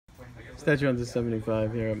Statue Hunter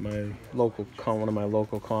 75 here at my local one of my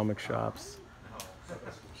local comic shops.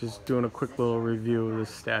 Just doing a quick little review of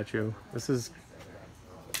this statue. This is,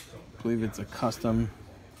 I believe it's a custom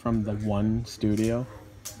from the One Studio.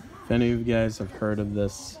 If any of you guys have heard of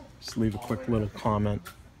this, just leave a quick little comment.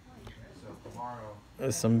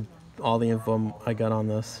 There's all the info I got on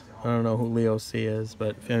this. I don't know who Leo C is,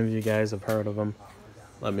 but if any of you guys have heard of him,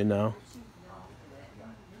 let me know.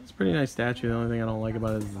 It's a pretty nice statue. The only thing I don't like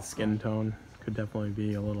about it is the skin tone. Could definitely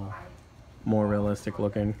be a little more realistic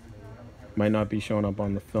looking. Might not be showing up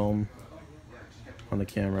on the film, on the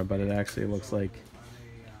camera, but it actually looks like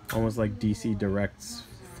almost like DC Direct's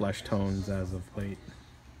flesh tones as of late.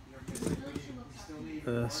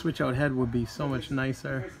 The switch out head would be so much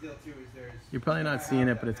nicer. You're probably not seeing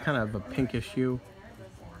it, but it's kind of a pinkish hue.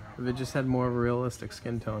 If it just had more of a realistic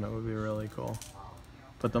skin tone, it would be really cool.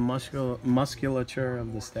 But the musculature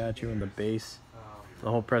of the statue and the base,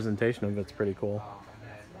 the whole presentation of it's pretty cool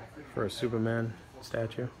for a Superman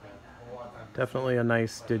statue. Definitely a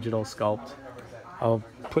nice digital sculpt. I'll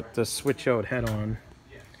put the switch out head on.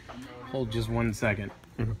 Hold just 1 second.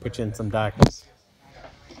 I'm gonna put you in some darkness.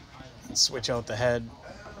 And switch out the head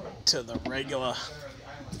to the regular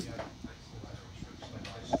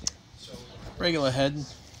head.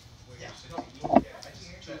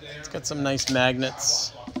 It's got some nice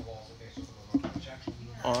magnets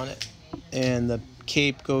on it, and the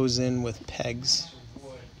cape goes in with pegs.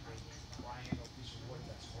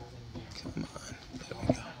 Come on, there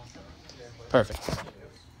we go. Perfect.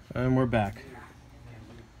 And we're back.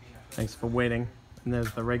 Thanks for waiting. And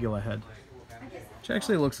there's the regular head, which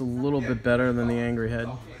actually looks a little bit better than the angry head.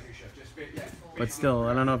 But still,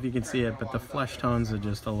 I don't know if you can see it, but the flesh tones are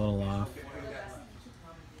just a little off.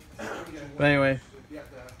 But anyway,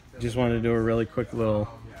 just wanted to do a really quick little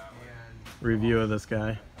review of this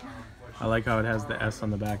guy. I like how it has the S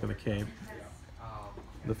on the back of the cape.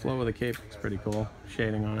 The flow of the cape is pretty cool.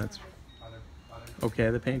 Shading on it's okay.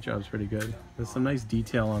 The paint job's pretty good. There's some nice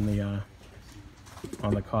detail on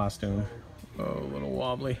the costume. Oh, a little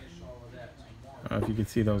wobbly. I don't know if you can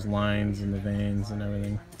see those lines and the veins and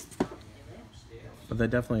everything. But there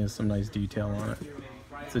definitely is some nice detail on it.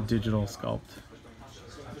 It's a digital sculpt.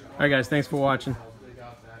 Alright guys, thanks for watching.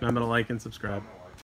 Remember to like and subscribe.